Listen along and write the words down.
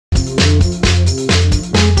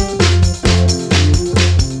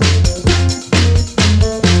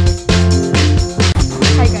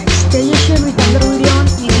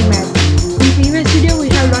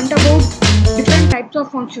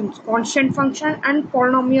constant function and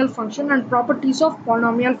polynomial function and properties of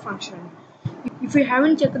polynomial function. If you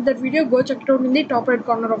haven't checked that video, go check it out in the top right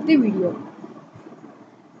corner of the video.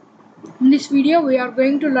 In this video we are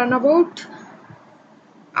going to learn about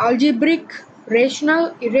algebraic,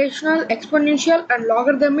 rational, irrational, exponential and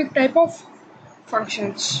logarithmic type of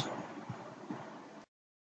functions.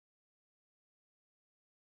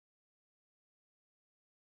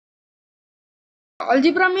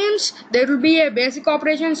 Algebra means there will be a basic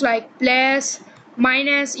operations like plus,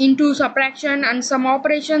 minus, into, subtraction, and some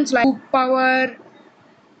operations like power,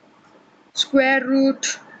 square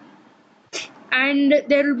root, and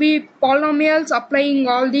there will be polynomials applying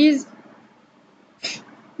all these.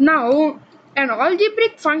 Now an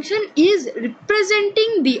algebraic function is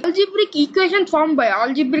representing the algebraic equation formed by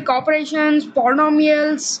algebraic operations,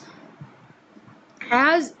 polynomials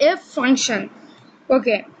as a function.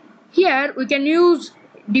 Okay, here we can use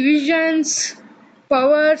divisions,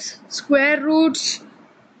 powers, square roots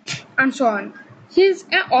and so on. This is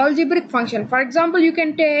an algebraic function. For example, you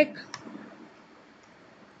can take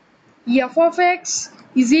f of x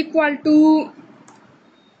is equal to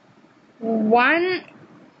 1,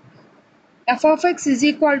 f of x is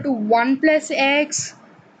equal to 1 plus x,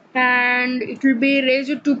 and it will be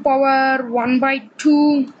raised to power 1 by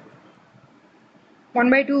 2,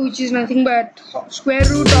 which is nothing but square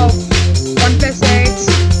root of 1 plus x,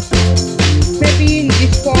 maybe in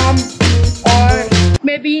this form or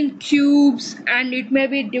maybe in cubes, and it may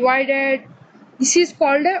be divided. This is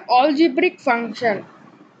called an algebraic function.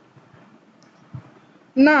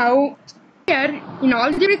 Now here in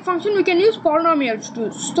algebraic function we can use polynomials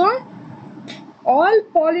too. So all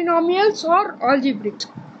polynomials are algebraic.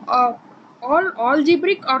 All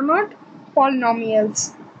algebraic are not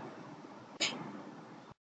polynomials.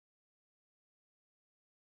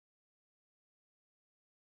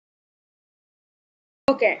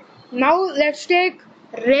 Okay, now let's take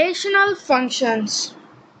rational functions.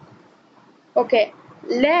 Okay,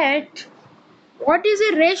 what is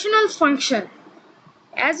a rational function?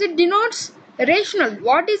 As it denotes rational.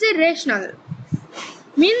 What is a rational?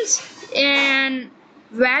 Means an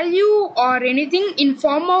value or anything in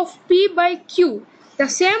form of p by q. The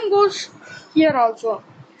same goes here also.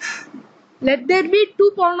 Let there be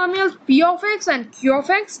two polynomials p of x and q of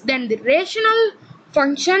x, then the rational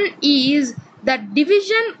function is the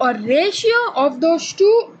division or ratio of those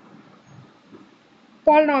two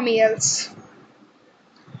polynomials,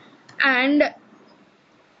 and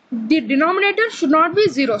the denominator should not be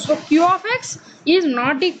 0. So q of x is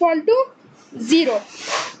not equal to 0.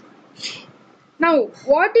 Now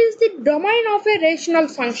what is the domain of a rational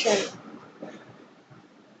function?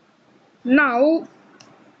 Now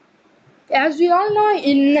as we all know,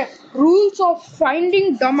 in rules of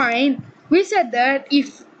finding domain, we said that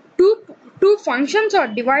if two functions are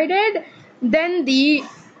divided, then the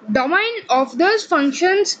domain of those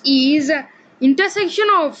functions is intersection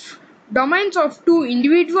of domains of two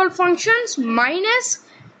individual functions minus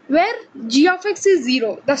where g of x is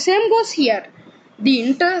 0. The same goes here. The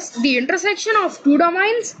intersection of two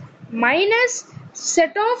domains minus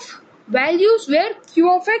set of values where q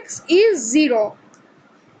of x is 0.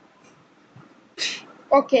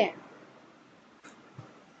 Okay,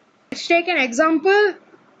 let's take an example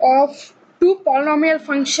of two polynomial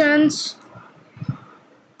functions.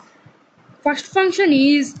 First function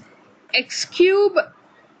is x cube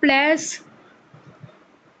plus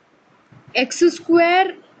x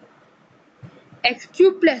square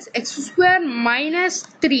minus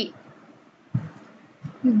 3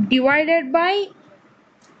 divided by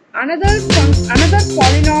another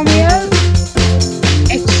polynomial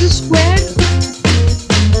x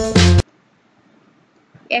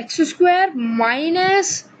square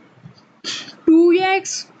minus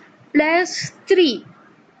 2x plus 3.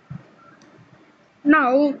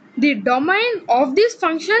 Now the domain of this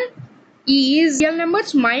function is real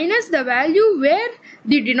numbers minus the value where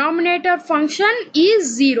the denominator function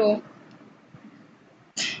is 0.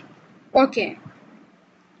 Okay,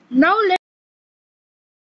 now let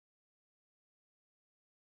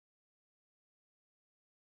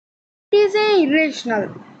is a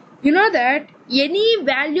irrational. You know that any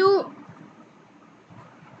value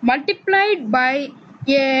multiplied by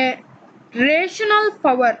a rational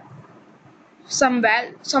power, some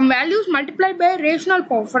values multiplied by a rational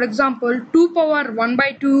power, for example 2 power 1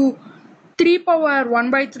 by 2, 3 power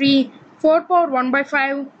 1 by 3, 4 power 1 by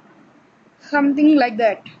 5, something like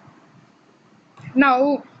that.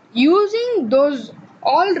 Now using those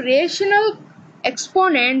all rational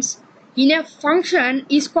exponents in a function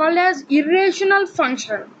is called as irrational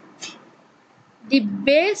function. The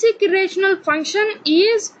basic irrational function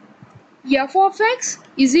is f of x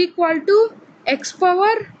is equal to x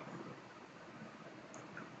power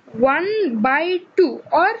 1 by 2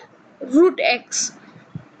 or root x.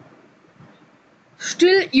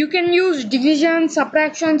 Still, you can use division,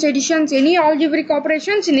 subtractions, additions, any algebraic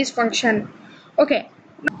operations in this function. Okay,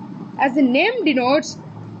 as the name denotes,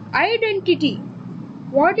 identity.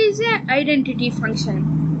 What is an identity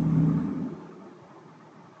function?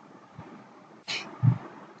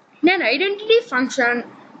 In an identity function,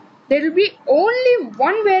 there will be only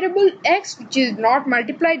one variable x which is not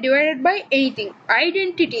multiplied divided by anything.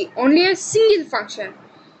 Identity, only a single function.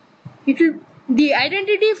 The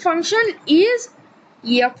identity function is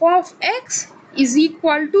f of x is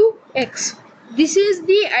equal to x. This is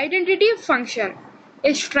the identity function,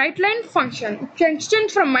 a straight line function which can extend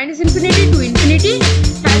from minus infinity to infinity,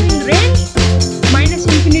 having range minus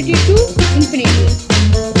infinity to infinity.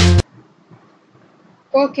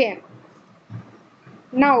 Okay,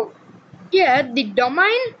 now here the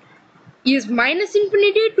domain is minus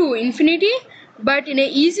infinity to infinity, but in a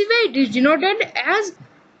easy way it is denoted as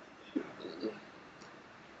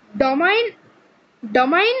domain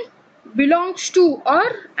belongs to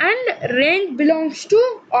R and range belongs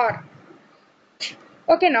to R.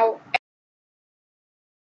 Okay, now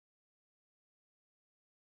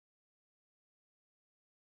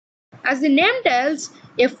as the name tells,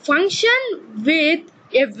 a function with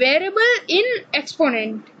a variable in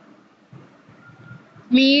exponent.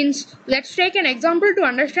 Means, let's take an example to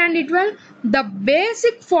understand it well. The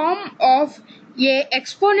basic form of a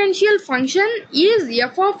exponential function is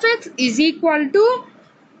f of x is equal to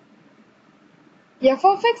a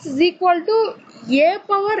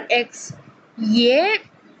power x. A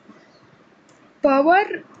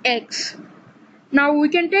power x. Now we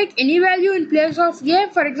can take any value in place of a.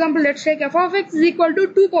 For example, let's take f of x is equal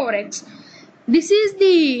to 2 power x. This is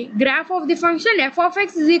the graph of the function f of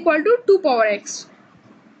x is equal to 2 power x.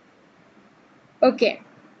 Okay.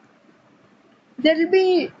 There will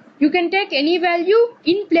be, you can take any value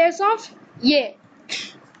in place of a.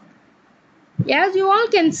 As you all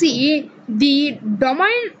can see, the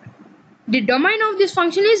domain of this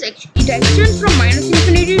function is it extends from minus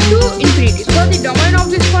infinity to infinity. So the domain of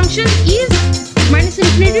this function is minus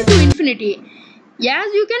infinity to infinity.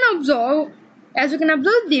 As you can observe,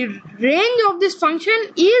 the range of this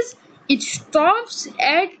function is it stops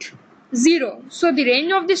at 0. So the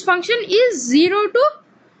range of this function is 0 to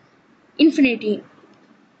infinity.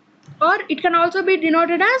 Or it can also be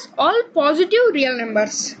denoted as all positive real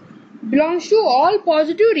numbers. Belongs to all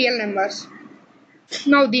positive real numbers.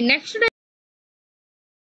 Now the next,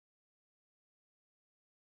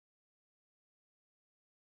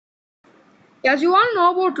 as you all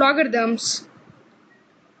know about logarithms,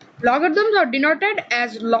 logarithms are denoted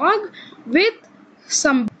as log with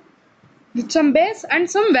some base and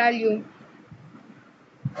some value.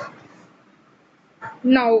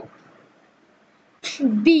 Now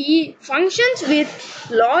the functions with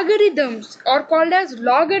logarithms are called as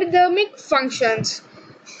logarithmic functions.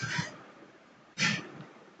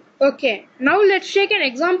 Okay, now let's take an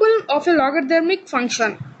example of a logarithmic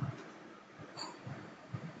function.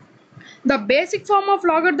 The basic form of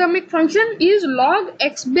logarithmic function is log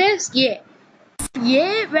x base a.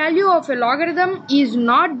 A value of a logarithm is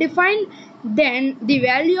not defined, then the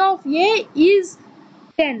value of a is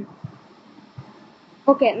 10.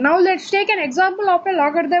 Okay, now let's take an example of a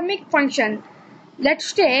logarithmic function.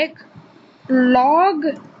 Let's take log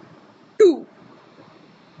 2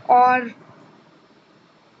 or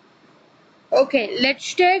okay,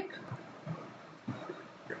 let's take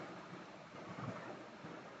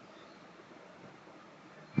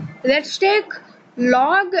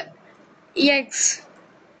log x.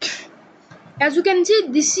 As you can see,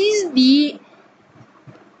 this is a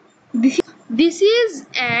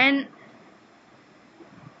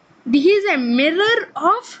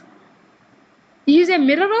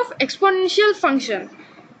mirror of exponential function.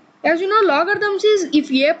 As you know, logarithms is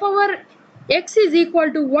if a power x is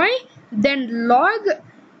equal to y, then log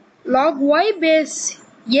y base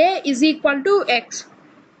a is equal to x.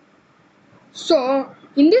 So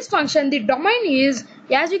in this function, the domain is,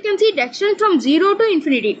 as you can see, it extends from 0 to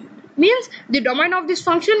infinity. Means the domain of this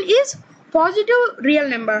function is positive real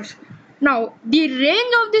numbers. Now the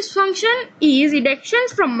range of this function is it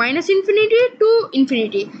extends from minus infinity to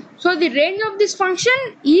infinity. So the range of this function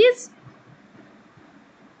is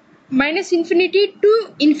minus infinity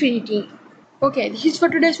to infinity. Okay, this is for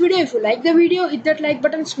today's video. If you like the video, hit that like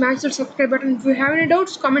button, smash that subscribe button. If you have any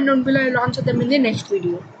doubts, comment down below. I'll answer them in the next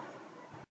video.